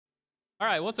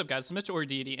Alright, what's up guys, it's Mr. or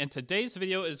Deity, and today's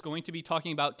video is going to be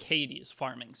talking about Caides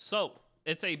farming. So,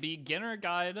 it's a beginner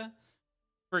guide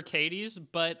for Caides,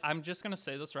 but I'm just going to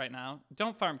say this right now.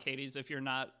 Don't farm Caides if you're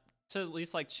not to at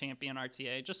least like champion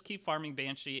RTA. Just keep farming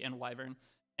Banshee and Wyvern,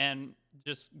 and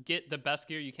just get the best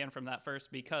gear you can from that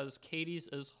first, because Caides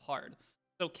is hard.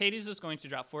 So Caides is going to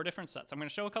drop 4 different sets. I'm going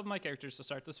to show a couple of my characters to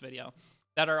start this video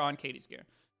that are on Caides gear.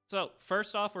 So,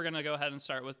 first off, we're going to go ahead and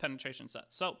start with Penetration set.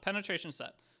 So, Penetration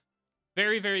set.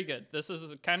 Very, very good. This is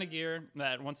the kind of gear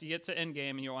that once you get to end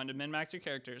game and you want to min-max your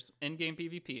characters, in-game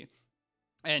PvP,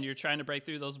 and you're trying to break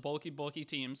through those bulky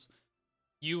teams,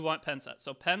 you want pen set.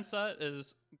 So pen set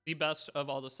is the best of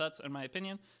all the sets, in my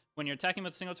opinion. When you're attacking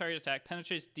with a single target attack,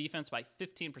 penetrates defense by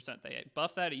 15%. They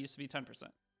buffed that. It used to be 10%.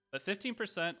 But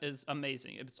 15% is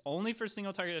amazing. It's only for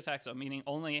single target attacks, so meaning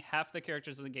only half the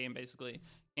characters in the game, basically,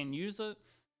 can use it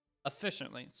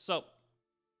efficiently. So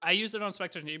I use it on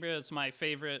Spectre Nebria. It's my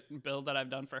favorite build that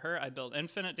I've done for her. I build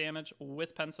infinite damage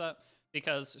with pen set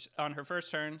because on her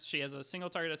first turn, she has a single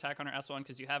target attack on her S1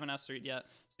 because you haven't S3'd yet.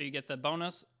 So you get the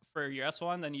bonus for your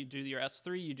S1, then you do your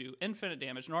S3, you do infinite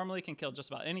damage. Normally can kill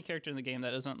just about any character in the game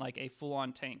that isn't like a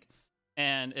full-on tank.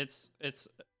 And it's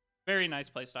very nice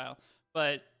playstyle.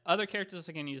 But other characters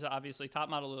that can use it, obviously,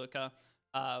 top model Luca,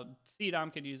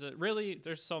 C-Dom could use it. Really,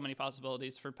 there's so many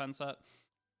possibilities for pen set.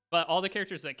 But all the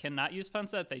characters that cannot use pen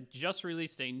set, they just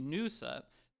released a new set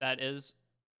that is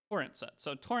Torrent set.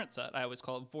 So Torrent set, I always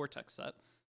call it Vortex set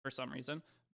for some reason.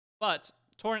 But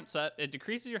Torrent set, it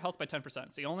decreases your health by 10%.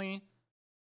 It's the only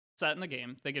set in the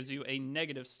game that gives you a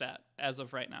negative stat as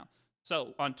of right now.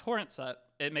 So on Torrent set,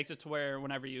 it makes it to where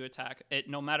whenever you attack,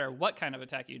 no matter what kind of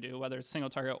attack you do, whether it's single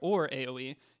target or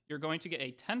AoE, you're going to get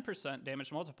a 10%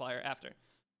 damage multiplier after.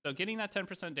 So getting that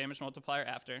 10% damage multiplier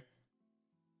after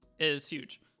is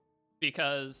huge,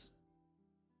 because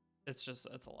it's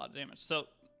a lot of damage. So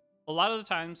a lot of the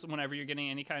times whenever you're getting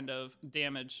any kind of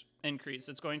damage increase,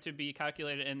 it's going to be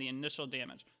calculated in the initial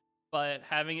damage, but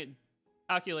having it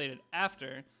calculated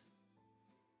after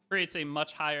creates a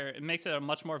much higher, it makes it a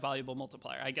much more valuable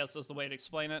multiplier, I guess is the way to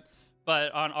explain it.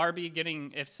 But on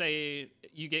RB, if say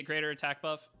you get greater attack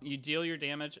buff, you deal your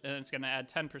damage and it's going to add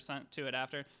 10% to it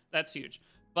after, that's huge.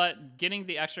 But getting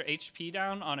the extra HP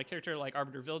down on a character like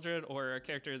Arbiter Vildred, or a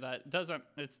character that doesn't,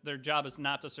 their job is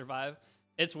not to survive,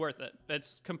 it's worth it.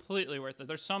 It's completely worth it.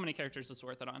 There's so many characters it's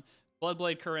worth it on.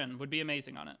 Bloodblade Corinne would be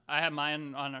amazing on it. I have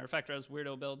mine on our Effectros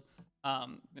weirdo build.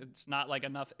 It's not like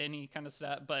enough any kind of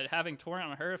stat, but having Torrent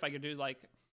on her, if I could do like,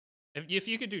 if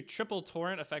you could do triple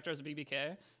Torrent Effectros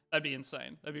BBK, that'd be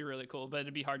insane. That'd be really cool, but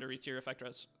it'd be hard to reach your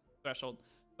Effectros threshold.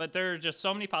 But there are just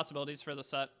so many possibilities for the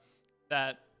set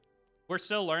that we're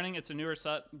still learning. It's a newer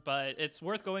set, but it's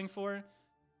worth going for.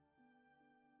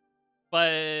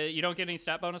 But you don't get any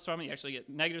stat bonus from it. You actually get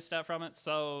negative stat from it.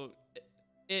 So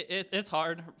it's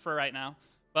hard for right now.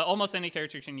 But almost any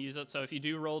character can use it. So if you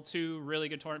do roll 2 really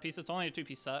good Torrent pieces, it's only a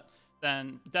 2-piece set,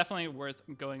 then definitely worth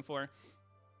going for.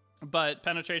 But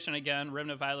Penetration, again,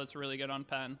 Remnant Violet's really good on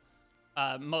Pen.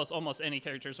 Almost any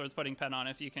character is worth putting Pen on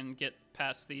if you can get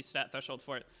past the stat threshold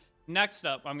for it. Next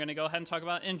up, I'm going to go ahead and talk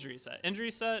about Injury Set. Injury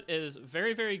Set is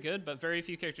very, very good, but very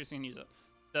few characters can use it.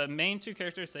 The main 2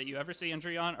 characters that you ever see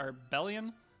Injury on are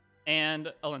Bellion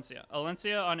and Alencia.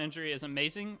 Alencia on Injury is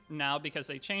amazing now because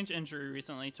they changed Injury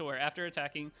recently to where after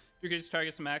attacking, you get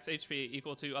target's max HP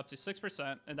equal to up to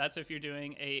 6%, and that's if you're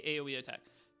doing a AoE attack.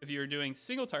 If you're doing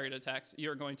single target attacks,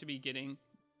 you're going to be getting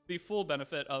the full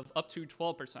benefit of up to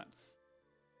 12%.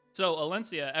 So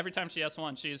Alencia, every time she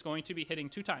S1, she is going to be hitting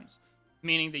 2 times.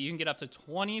 Meaning that you can get up to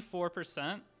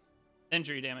 24%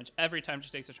 injury damage every time she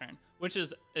takes a turn, which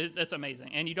is, it's amazing.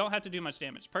 And you don't have to do much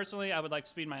damage. Personally, I would like to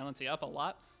speed my Alencia up a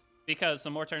lot, because the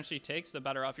more turns she takes, the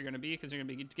better off you're going to be, because you're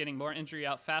going to be getting more injury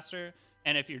out faster.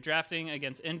 And if you're drafting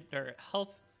against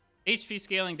health, HP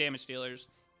scaling damage dealers,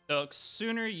 the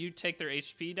sooner you take their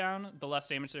HP down, the less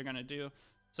damage they're going to do.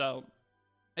 So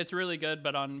it's really good.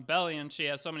 But on Bellion, she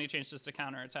has so many chances to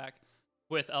counterattack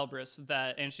with Elbrus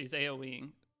and she's AoEing.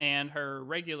 And her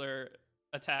regular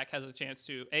attack has a chance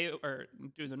to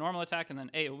do the normal attack and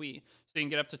then AoE. So you can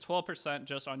get up to 12%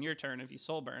 just on your turn if you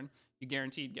soul burn. You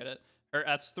guaranteed get it. Her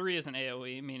S3 is an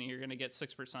AoE, meaning you're going to get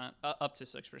 6%, up to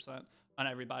 6% on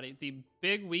everybody. The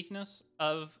big weakness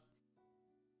of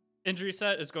Injury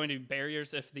Set is going to be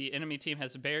barriers. If the enemy team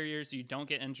has barriers, you don't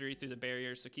get injury through the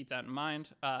barriers, so keep that in mind.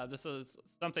 This is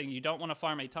something you don't want to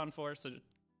farm a ton for, so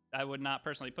I would not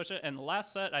personally push it. And the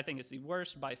last set, I think, is the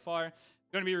worst by far.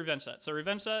 Going to be Revenge Set. So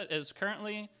Revenge Set is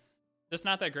currently just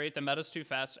not that great. The meta's too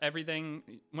fast. Everything,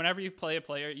 whenever you play a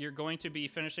player, you're going to be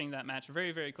finishing that match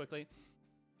very, very quickly.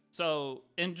 So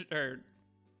it's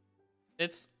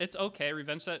okay.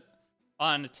 Revenge Set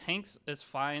On tanks, it's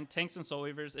fine. Tanks and Soul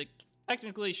Weavers, it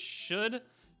technically should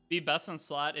be best in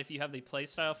slot if you have the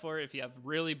playstyle for it, if you have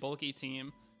really bulky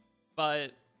team.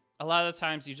 But a lot of the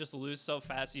times you just lose so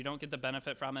fast, you don't get the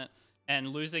benefit from it. And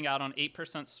losing out on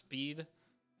 8% speed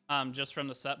just from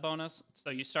the set bonus.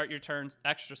 So you start your turn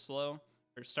extra slow,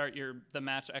 or start the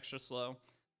match extra slow.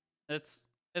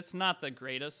 It's not the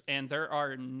greatest, and there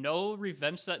are no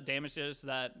revenge set damages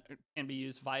that can be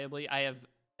used viably. I have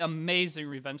amazing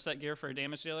revenge set gear for a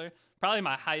damage dealer. Probably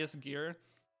my highest gear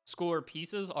score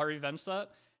pieces are revenge set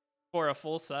for a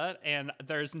full set, and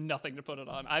there's nothing to put it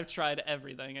on. I've tried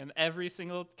everything, and every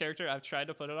single character I've tried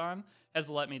to put it on has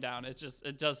let me down. It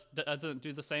doesn't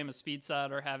do the same as speed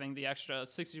set or having the extra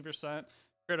 60%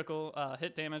 critical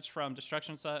hit damage from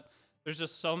destruction set. There's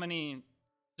just so many.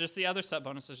 Just the other set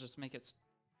bonuses just make it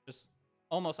just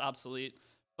almost obsolete.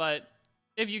 But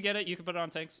if you get it, you can put it on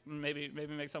tanks, maybe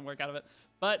make some work out of it.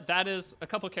 But that is a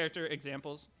couple character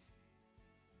examples.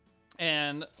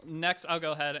 And next, I'll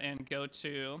go ahead and go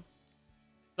to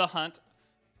the hunt,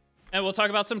 and we'll talk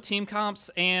about some team comps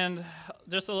and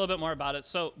just a little bit more about it.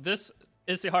 So this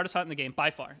is the hardest hunt in the game by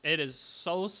far. It is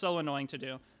so annoying to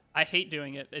do. I hate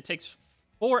doing it. It takes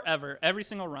forever every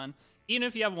single run. Even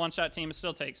if you have a one-shot team, it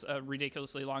still takes a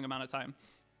ridiculously long amount of time.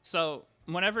 So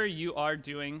whenever you are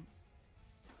doing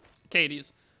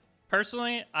Caides,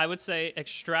 personally, I would say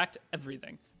extract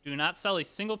everything. Do not sell a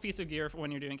single piece of gear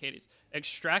when you're doing Caides.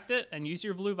 Extract it and use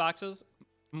your blue boxes,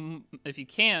 if you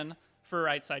can, for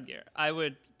right side gear. I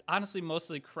would honestly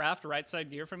mostly craft right side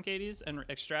gear from Caides and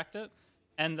extract it.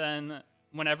 And then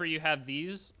whenever you have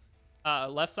these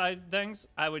left side things,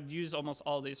 I would use almost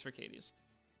all these for Caides.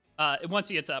 Once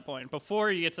you get to that point.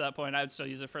 Before you get to that point, I would still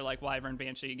use it for like Wyvern,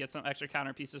 Banshee, get some extra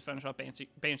counter pieces, finish up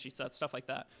Banshee sets, stuff like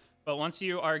that. But once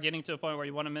you are getting to a point where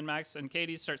you want to min-max and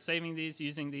Caides, start saving these,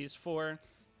 using these for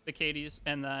the Caides,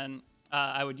 and then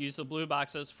I would use the blue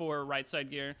boxes for right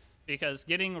side gear, because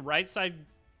getting right side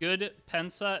good pen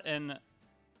set and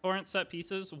torrent set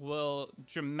pieces will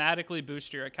dramatically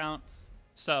boost your account.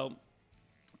 So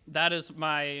that is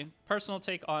my personal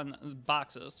take on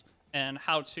boxes and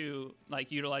how to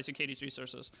like utilize your Caides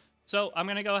resources. So I'm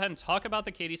going to go ahead and talk about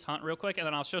the Caides hunt real quick, and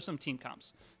then I'll show some team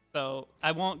comps. So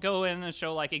I won't go in and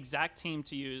show like exact team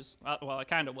to use. Well, I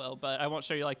kind of will, but I won't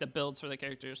show you like the builds for the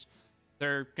characters.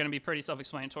 They're going to be pretty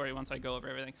self-explanatory once I go over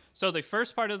everything. So the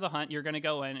first part of the hunt, you're going to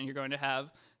go in and you're going to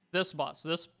have this boss.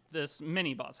 This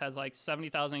mini boss has like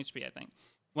 70,000 HP, I think.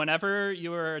 Whenever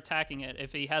you are attacking it,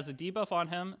 if he has a debuff on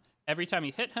him, every time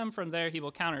you hit him from there, he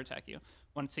will counterattack you.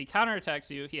 Once he counterattacks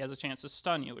you, he has a chance to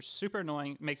stun you, which is super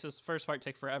annoying. Makes this first part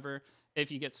take forever if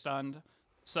you get stunned.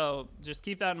 So just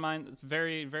keep that in mind. It's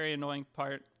very, very annoying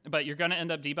part. But you're going to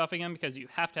end up debuffing him because you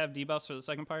have to have debuffs for the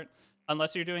second part.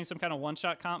 Unless you're doing some kind of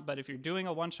one-shot comp. But if you're doing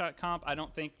a one-shot comp, I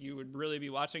don't think you would really be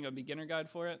watching a beginner guide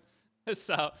for it.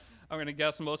 So I'm going to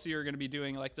guess most of you are going to be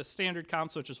doing like the standard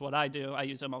comps, which is what I do. I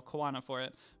use ML Koana for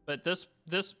it. But this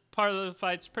part of the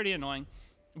fight's pretty annoying.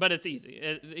 But it's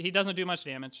easy. He doesn't do much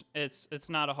damage. It's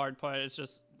not a hard part. It's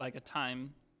just like a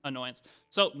time annoyance.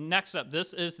 So next up,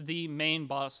 this is the main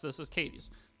boss. This is Caides.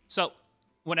 So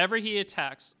whenever he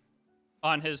attacks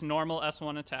on his normal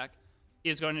S1 attack, he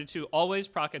is going to always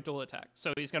proc a dual attack.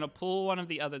 So he's going to pull one of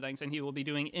the other things, and he will be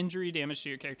doing injury damage to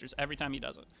your characters every time he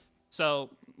does it. So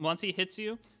once he hits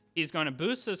you, he's going to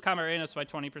boost his combat radius by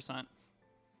 20%,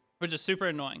 which is super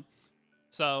annoying.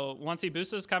 So once he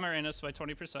boosts his combat radius by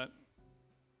 20%,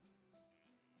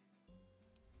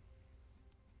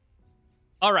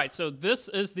 all right, so this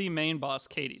is the main boss,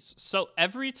 Caides. So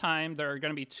every time there are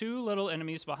going to be two little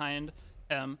enemies behind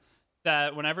him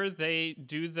that whenever they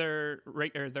do their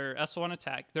S1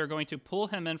 attack, they're going to pull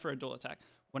him in for a dual attack.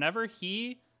 Whenever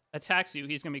he attacks you,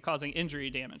 he's going to be causing injury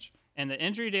damage. And the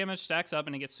injury damage stacks up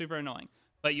and it gets super annoying.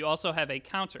 But you also have a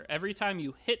counter. Every time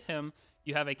you hit him,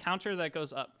 you have a counter that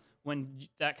goes up. When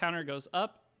that counter goes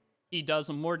up, he does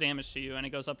more damage to you and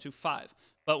it goes up to 5.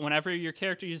 But whenever your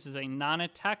character uses a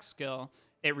non-attack skill,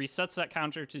 it resets that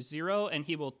counter to 0, and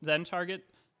he will then target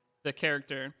the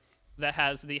character that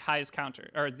has the highest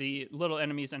counter, or the little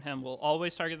enemies in him will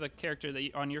always target the character that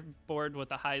on your board with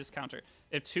the highest counter.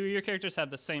 If two of your characters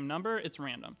have the same number, it's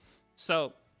random.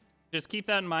 So just keep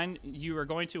that in mind. You are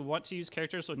going to want to use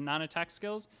characters with non-attack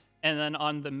skills, and then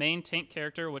on the main tank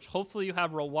character, which hopefully you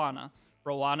have Rowana.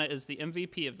 Rowana is the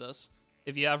MVP of this.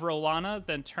 If you have Rowana,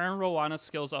 then turn Rowana's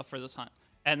skills off for this hunt.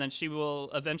 And then she will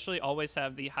eventually always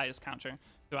have the highest counter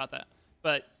throughout that.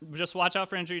 But just watch out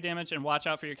for injury damage and watch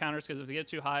out for your counters, because if you get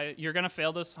too high, you're going to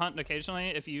fail this hunt occasionally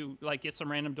if you like get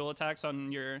some random dual attacks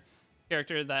on your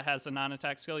character that has a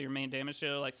non-attack skill, your main damage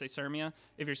dealer, like say Sermia.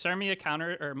 If your Sermia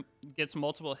counter or gets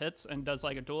multiple hits and does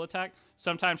like a dual attack,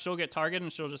 sometimes she'll get targeted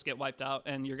and she'll just get wiped out,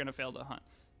 and you're gonna fail the hunt.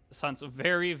 This hunt's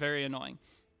very, very annoying.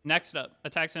 Next up,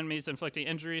 attacks enemies inflicting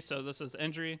injury. So this is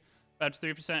injury. Up to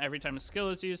 3% every time the skill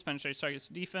is used. Penetrates target's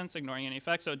defense, ignoring any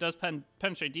effect. So it does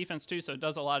penetrate defense too, so it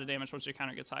does a lot of damage once your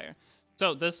counter gets higher.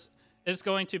 So this is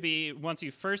going to be, once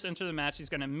you first enter the match, he's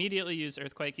going to immediately use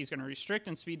Earthquake. He's going to restrict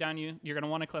and speed down you. You're going to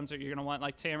want a cleanser. You're going to want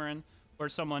like Tamarin or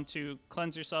someone to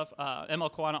cleanse yourself.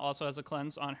 ML Koana also has a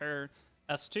cleanse on her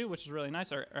S2, which is really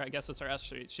nice. Or I guess it's her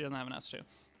S3. She doesn't have an S2.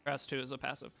 Her S2 is a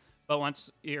passive. But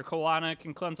once your Koana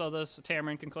can cleanse all this,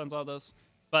 Tamarin can cleanse all this.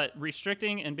 But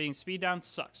restricting and being speed down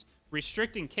sucks.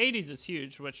 Restricting Caides is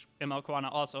huge, which ML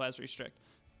Koana also has restrict.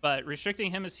 But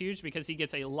restricting him is huge because he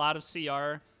gets a lot of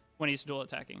CR when he's dual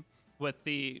attacking with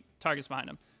the targets behind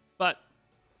him. But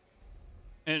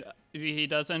he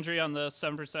does injury on the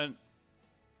 7%.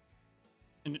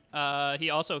 He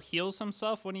also heals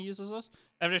himself when he uses this.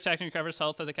 After attacking, recovers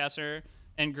health of the caster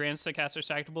and grants the caster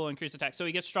stackable increased attack. So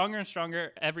he gets stronger and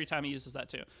stronger every time he uses that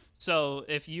too. So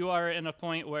if you are in a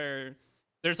point where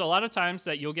there's a lot of times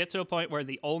that you'll get to a point where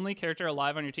the only character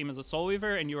alive on your team is a Soul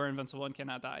Weaver and you are invincible and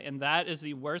cannot die. And that is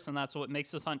the worst, and that's what makes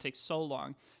this hunt take so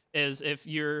long, is if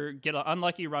you get an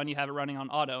unlucky run, you have it running on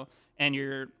auto, and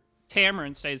your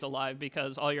Tamarin stays alive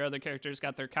because all your other characters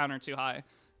got their counter too high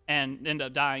and end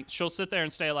up dying. She'll sit there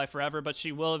and stay alive forever, but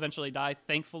she will eventually die,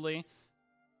 thankfully,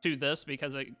 to this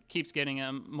because it keeps getting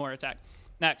him more attack.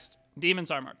 Next.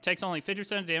 Demon's Armor. Takes only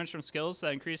 50% of damage from skills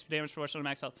that increase damage proportional to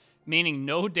max health, meaning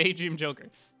no Daydream Joker.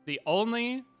 The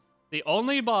only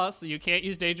boss that you can't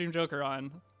use Daydream Joker on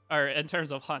are in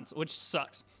terms of hunts, which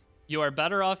sucks. You are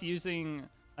better off using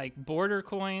like Border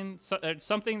Coin,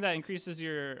 something that increases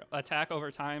your attack over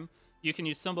time. You can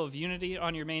use Symbol of Unity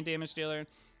on your main damage dealer.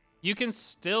 You can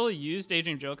still use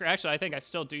Daydream Joker. Actually, I think I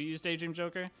still do use Daydream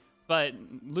Joker. But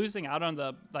losing out on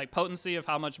the potency of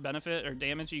how much benefit or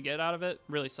damage you get out of it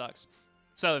really sucks.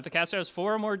 So if the caster has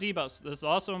 4 or more debuffs, this is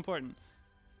also important,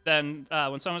 then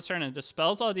when someone's turn, it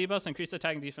dispels all debuffs and increases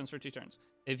attack and defense for 2 turns.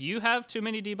 If you have too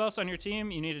many debuffs on your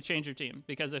team, you need to change your team,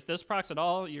 because if this procs at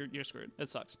all, you're screwed. It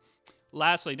sucks.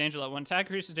 Lastly, danger level. When attack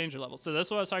increases danger level. So this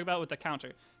is what I was talking about with the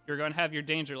counter. You're going to have your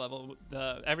danger level.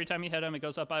 Every time you hit him, it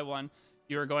goes up by 1.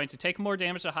 You're going to take more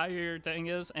damage the higher your thing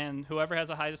is, and whoever has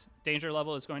the highest danger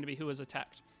level is going to be who is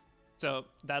attacked. So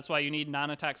that's why you need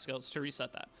non-attack skills to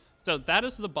reset that. So that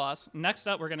is the boss. Next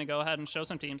up, we're going to go ahead and show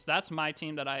some teams. That's my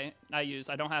team that I use.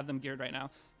 I don't have them geared right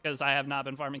now because I have not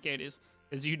been farming Caides,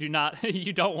 because you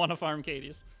don't want to farm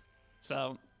Caides.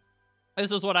 So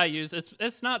this is what I use.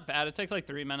 It's not bad. It takes like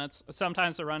 3 minutes.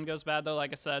 Sometimes the run goes bad though.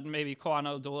 Like I said, maybe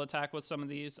Koana dual attack with some of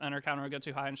these, and her counter will get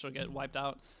too high and she'll get wiped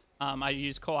out. I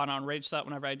use Koana on Rage Set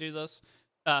whenever I do this.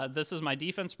 This is my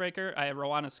defense breaker. I have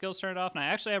Rowanna's skills turned off, and I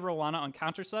actually have Rowanna on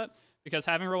counter set, because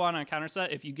having Rowanna on counter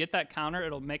set, if you get that counter,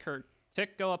 it'll make her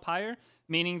tick go up higher,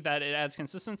 meaning that it adds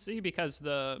consistency because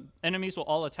the enemies will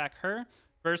all attack her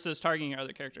versus targeting your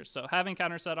other characters. So having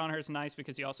counter set on her is nice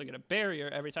because you also get a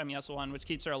barrier every time you S1, which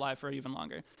keeps her alive for even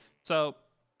longer. So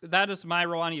that is my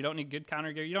Rowanna. You don't need good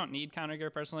counter gear. You don't need counter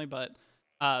gear personally, but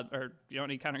or you don't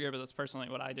need counter gear, but that's personally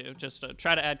what I do, just to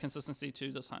try to add consistency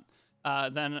to this hunt.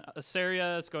 Then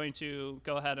Asaria is going to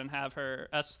go ahead and have her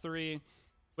S3,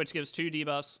 which gives 2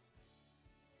 debuffs.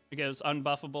 It gives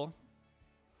unbuffable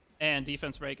and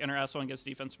defense break, and her S1 gives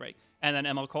defense break. And then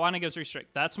ML Koana gives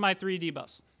restrict. That's my 3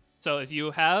 debuffs. So if you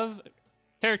have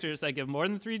characters that give more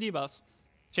than 3 debuffs,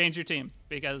 change your team,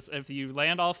 because if you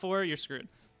land all 4, you're screwed.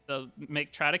 So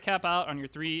try to cap out on your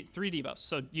three debuffs.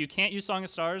 So you can't use Song of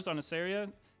Stars on Asaria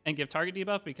and give target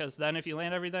debuff, because then if you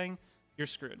land everything, you're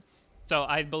screwed. So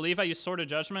I believe I use Sword of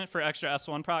Judgment for extra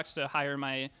S1 procs to higher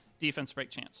my defense break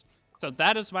chance. So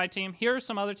that is my team. Here are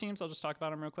some other teams. I'll just talk about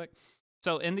them real quick.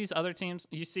 So in these other teams,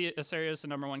 you see Asaria is the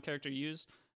 #1 character used.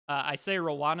 I say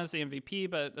Rowanna is the MVP,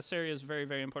 but Asaria is very,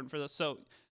 very important for this. So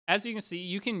as you can see,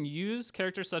 you can use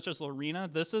characters such as Lorena.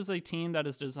 This is a team that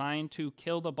is designed to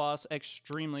kill the boss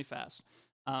extremely fast.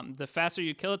 The faster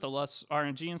you kill it, the less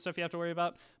RNG and stuff you have to worry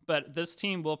about. But this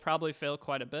team will probably fail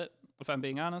quite a bit, if I'm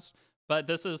being honest. But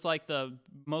this is like the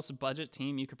most budget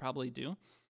team you could probably do.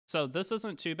 So this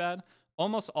isn't too bad.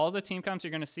 Almost all the team comps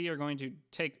you're going to see are going to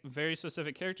take very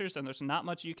specific characters, and there's not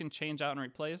much you can change out and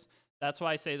replace. That's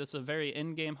why I say this is a very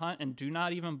in-game hunt, and do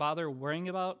not even bother worrying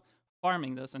about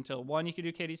farming this until 1, you can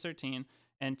do Caides 13,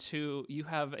 and 2, you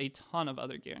have a ton of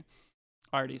other gear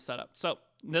already set up. So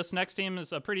this next team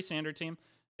is a pretty standard team.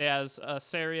 It has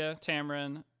Asaria,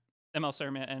 Tamarin, ML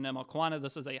Sermia, and ML Koana.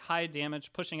 This is a high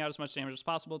damage, pushing out as much damage as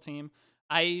possible team.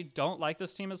 I don't like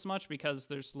this team as much because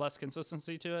there's less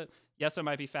consistency to it. Yes, it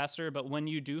might be faster, but when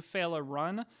you do fail a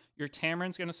run, your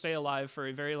Tamarin's going to stay alive for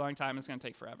a very long time. It's going to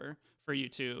take forever for you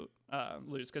to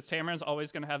lose, because Tamarin's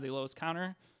always going to have the lowest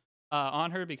counter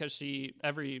on her, because she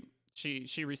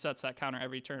resets that counter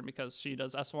every turn, because she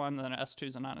does S1 and then S2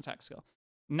 is a non-attack skill.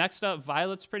 Next up,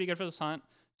 Violet's pretty good for this hunt.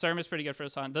 Sermia's pretty good for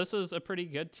this hunt. This is a pretty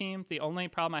good team. The only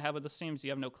problem I have with this team is you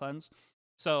have no cleanse.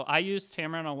 So I use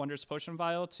Tamarin on Wondrous Potion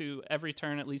Vial to every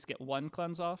turn at least get one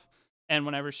cleanse off. And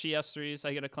whenever she S3s,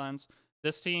 I get a cleanse.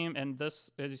 This team and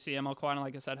this, as you see, ML Quantum,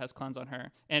 like I said, has cleanse on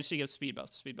her. And she gives speed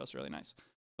buffs. Speed buffs really nice.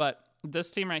 But this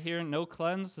team right here, no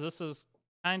cleanse. This is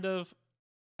kind of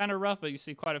rough, but you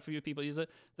see quite a few people use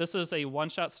it. This is a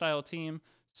one-shot style team.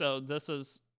 So this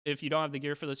is, if you don't have the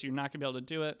gear for this, you're not going to be able to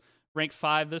do it. Rank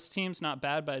 5, this team's not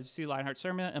bad, but as you see, Lionheart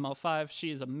Sermia, ML5, she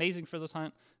is amazing for this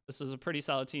hunt. This is a pretty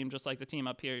solid team, just like the team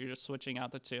up here. You're just switching out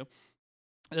the two.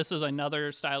 This is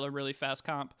another style of really fast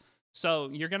comp. So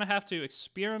you're going to have to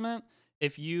experiment.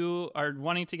 If you are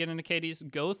wanting to get into Caides,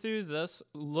 go through this,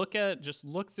 look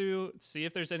through, see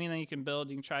if there's anything you can build.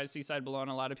 You can try Seaside Balloon.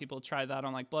 A lot of people try that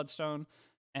on like Bloodstone,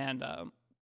 and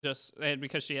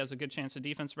because she has a good chance of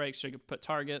defense break, she could put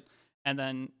target. And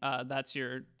then that's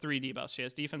your 3 debuffs. She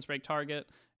has defense break, target,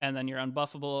 and then your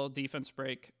unbuffable defense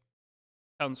break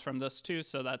comes from this too.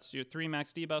 So that's your 3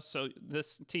 max debuffs. So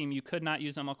this team, you could not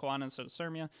use ML Kwana instead of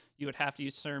Sermia. You would have to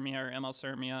use Sermia or ML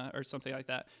Sermia or something like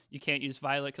that. You can't use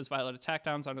Violet because Violet attack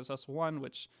downs on his S1,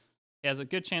 which has a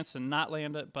good chance to not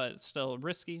land it, but it's still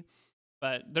risky.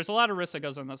 But there's a lot of risk that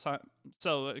goes on this hunt.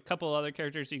 So a couple other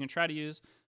characters you can try to use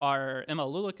are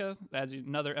ML Lulika, as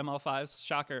another ML5,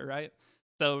 shocker, right?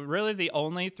 So really the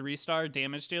only 3-star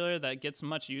damage dealer that gets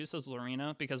much use is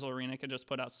Lorena, because Lorena could just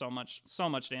put out so much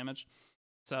damage.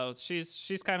 So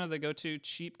she's kind of the go-to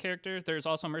cheap character. There's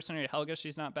also Mercenary Helga.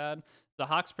 She's not bad. The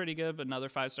Hawk's pretty good, but another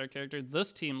 5-star character.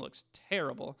 This team looks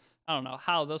terrible. I don't know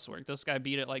how this worked. This guy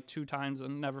beat it like 2 times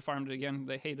and never farmed it again.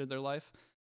 They hated their life.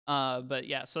 But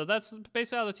yeah, so that's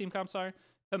basically how the team comps are.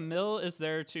 Camille is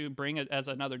there to bring it as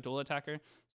another dual attacker.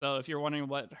 So if you're wondering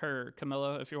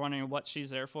if you're wondering what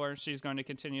she's there for, she's going to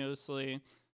continuously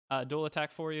dual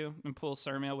attack for you and pull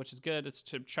Sermia, which is good. It's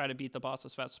to try to beat the boss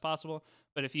as fast as possible.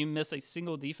 But if you miss a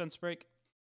single defense break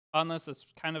on this, it's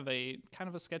kind of a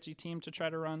sketchy team to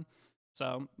try to run.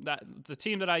 So that the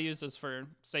team that I use is for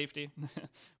safety.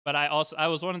 But I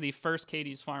was one of the first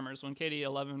Caides farmers. When KD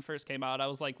 11 first came out, I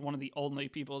was like one of the only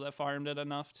people that farmed it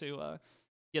enough to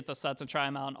get the sets and try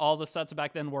them out. And all the sets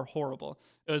back then were horrible.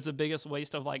 It was the biggest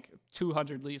waste of like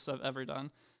 200 leafs I've ever done.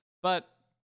 But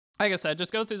like I said,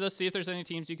 just go through this, see if there's any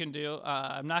teams you can do.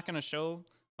 I'm not going to show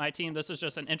my team. This is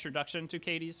just an introduction to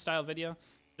Caides style video.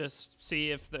 Just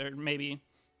see if they're maybe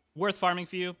worth farming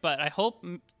for you. But I hope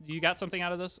you got something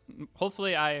out of this.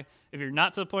 Hopefully if you're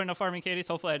not to the point of farming Caides,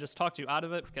 hopefully I just talked you out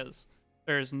of it, because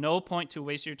there's no point to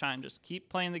waste your time. Just keep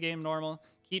playing the game normal.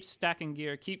 Keep stacking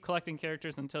gear, keep collecting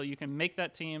characters until you can make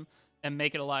that team and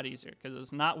make it a lot easier, because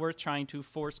it's not worth trying to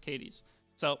force Caides.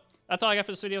 So that's all I got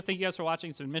for this video. Thank you guys for watching.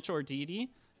 It's been Mitchell or Deity,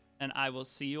 and I will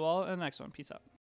see you all in the next one. Peace out.